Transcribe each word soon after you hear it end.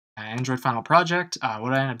Android Final Project.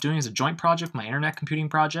 What I end up doing is a joint project, my internet computing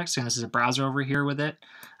project. So this is a browser over here with it.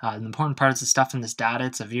 The important part is the stuff in this data.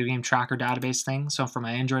 It's a video game tracker database thing. So for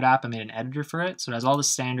my Android app, I made an editor for it. So it has all the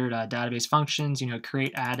standard database functions,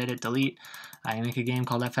 create, add, edit, delete. I make a game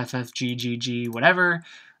called FFFGGG, whatever.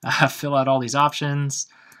 Fill out all these options.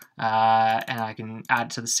 And I can add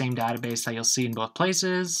to the same database that you'll see in both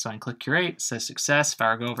places. So I can click curate, it says success. If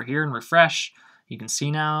I go over here and refresh, you can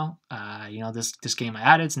see now, this game I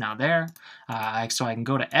added is now there. So I can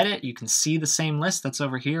go to edit. You can see the same list that's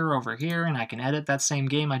over here, and I can edit that same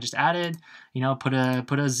game I just added. Put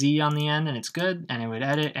a Z on the end, and it's good. And it would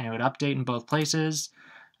edit, and it would update in both places.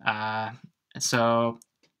 So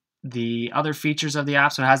the other features of the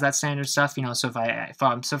app, so it has that standard stuff. So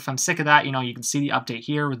if I'm sick of that, you can see the update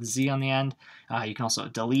here with the Z on the end. You can also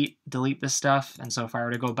delete this stuff. And so if I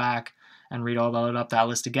were to go back and load up that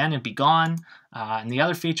list again, it'd be gone. And the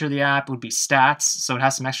other feature of the app would be stats. So it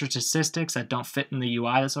has some extra statistics that don't fit in the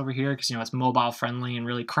UI that's over here because it's mobile friendly and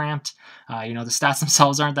really cramped. The stats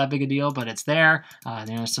themselves aren't that big a deal, but it's there.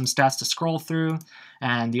 There's some stats to scroll through.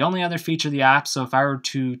 And the only other feature of the app, so if I were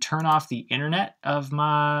to turn off the internet of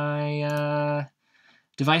my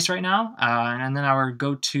device right now, and then if I were to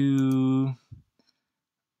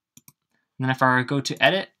go to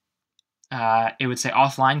edit, it would say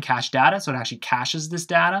offline cache data, so it actually caches this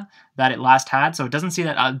data that it last had. So it doesn't see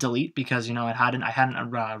that delete because I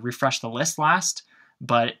hadn't refreshed the list last,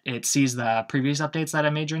 but it sees the previous updates that I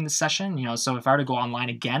made during the session. So if I were to go online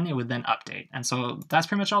again, it would then update. And so that's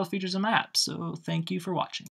pretty much all the features of my app. So thank you for watching.